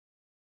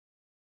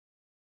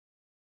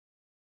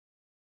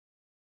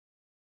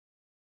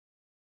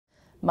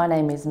My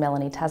name is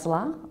Melanie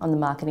Tazalar. I'm the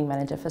Marketing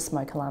Manager for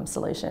Smoke Alarm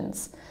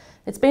Solutions.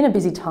 It's been a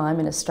busy time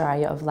in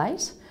Australia of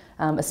late,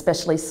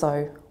 especially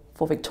so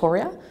for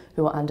Victoria,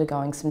 who are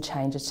undergoing some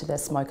changes to their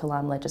smoke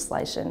alarm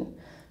legislation.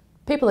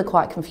 People are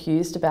quite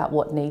confused about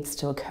what needs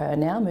to occur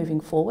now moving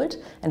forward,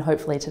 and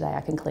hopefully today I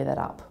can clear that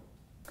up.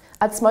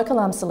 At Smoke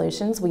Alarm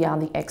Solutions, we are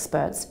the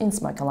experts in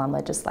smoke alarm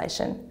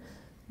legislation.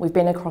 We've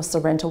been across the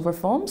rental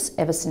reforms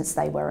ever since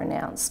they were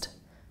announced.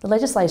 The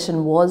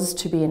legislation was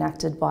to be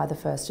enacted by the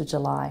 1st of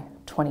July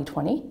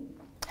 2020.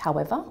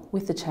 However,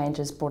 with the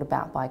changes brought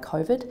about by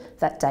COVID,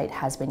 that date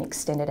has been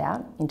extended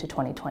out into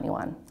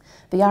 2021.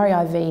 The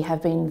REIV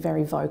have been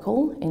very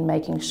vocal in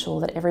making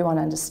sure that everyone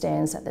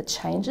understands that the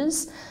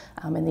changes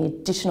and the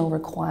additional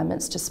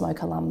requirements to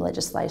smoke alarm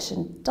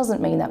legislation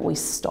doesn't mean that we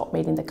stop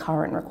meeting the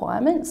current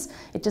requirements.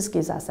 It just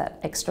gives us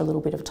that extra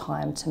little bit of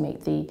time to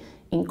meet the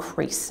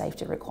increased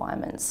safety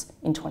requirements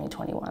in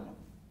 2021.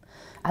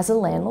 As a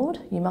landlord,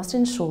 you must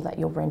ensure that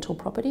your rental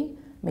property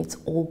meets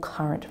all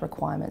current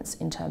requirements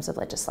in terms of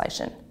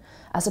legislation.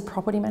 As a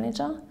property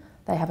manager,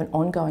 they have an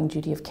ongoing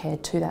duty of care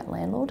to that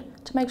landlord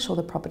to make sure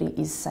the property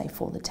is safe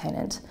for the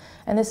tenant,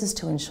 and this is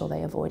to ensure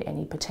they avoid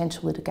any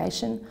potential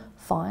litigation,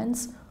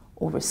 fines,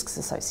 or risks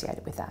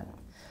associated with that.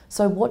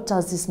 So what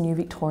does this new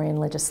Victorian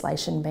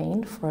legislation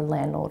mean for a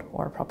landlord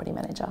or a property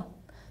manager?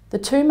 The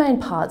two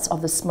main parts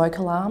of the smoke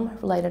alarm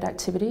related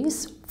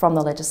activities from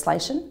the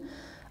legislation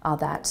are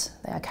that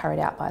they are carried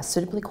out by a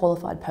suitably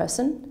qualified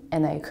person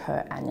and they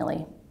occur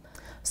annually.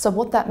 So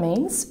what that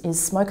means is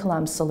Smoke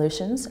Alarm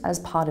Solutions, as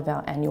part of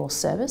our annual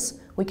service,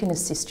 we can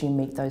assist you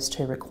meet those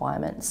two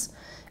requirements.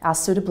 Our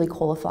suitably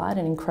qualified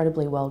and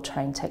incredibly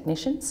well-trained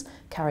technicians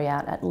carry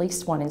out at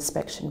least one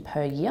inspection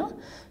per year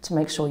to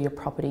make sure your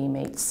property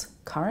meets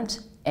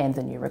current and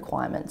the new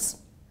requirements.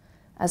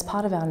 As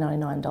part of our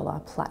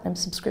 $99 Platinum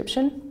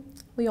subscription,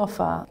 we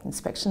offer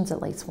inspections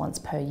at least once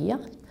per year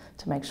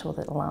to make sure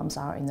that alarms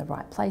are in the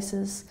right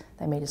places,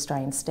 they meet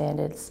Australian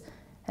standards,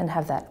 and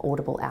have that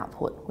audible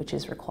output which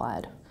is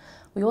required.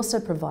 We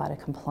also provide a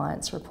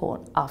compliance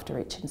report after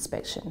each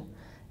inspection,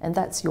 and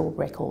that's your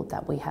record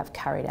that we have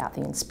carried out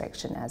the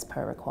inspection as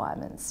per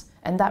requirements.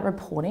 And that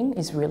reporting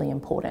is really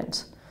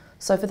important.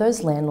 So for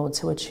those landlords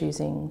who are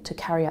choosing to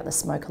carry out the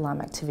smoke alarm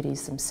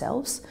activities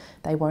themselves,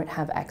 they won't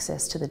have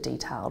access to the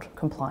detailed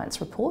compliance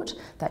report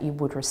that you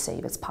would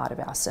receive as part of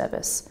our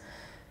service.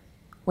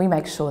 We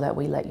make sure that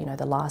we let you know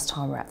the last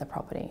time we're at the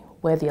property,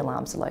 where the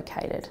alarms are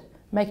located,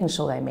 making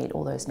sure they meet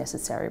all those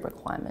necessary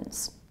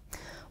requirements.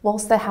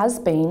 Whilst there has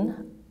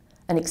been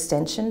an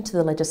extension to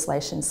the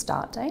legislation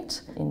start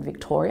date in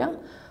Victoria,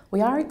 we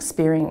are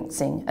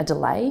experiencing a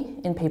delay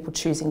in people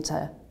choosing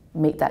to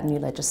meet that new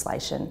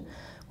legislation.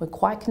 We're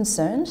quite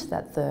concerned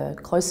that the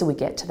closer we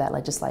get to that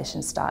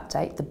legislation start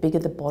date, the bigger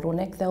the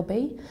bottleneck there'll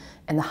be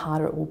and the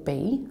harder it will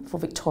be for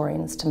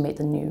Victorians to meet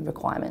the new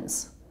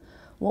requirements.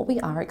 What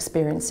we are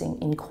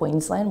experiencing in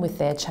Queensland with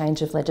their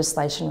change of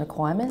legislation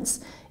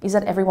requirements is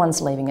that everyone's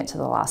leaving it to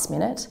the last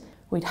minute.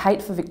 We'd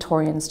hate for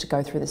Victorians to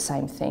go through the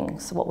same thing,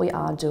 so what we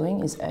are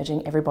doing is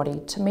urging everybody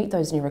to meet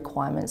those new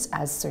requirements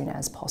as soon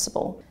as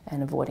possible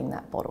and avoiding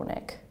that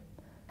bottleneck.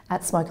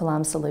 At Smoke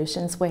Alarm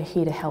Solutions, we're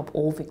here to help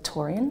all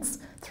Victorians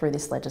through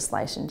this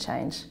legislation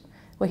change.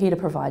 We're here to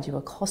provide you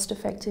a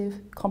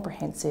cost-effective,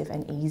 comprehensive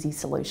and easy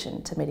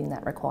solution to meeting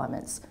that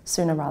requirements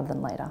sooner rather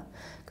than later.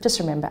 Just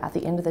remember, at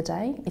the end of the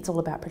day, it's all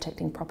about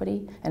protecting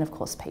property and of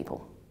course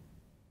people.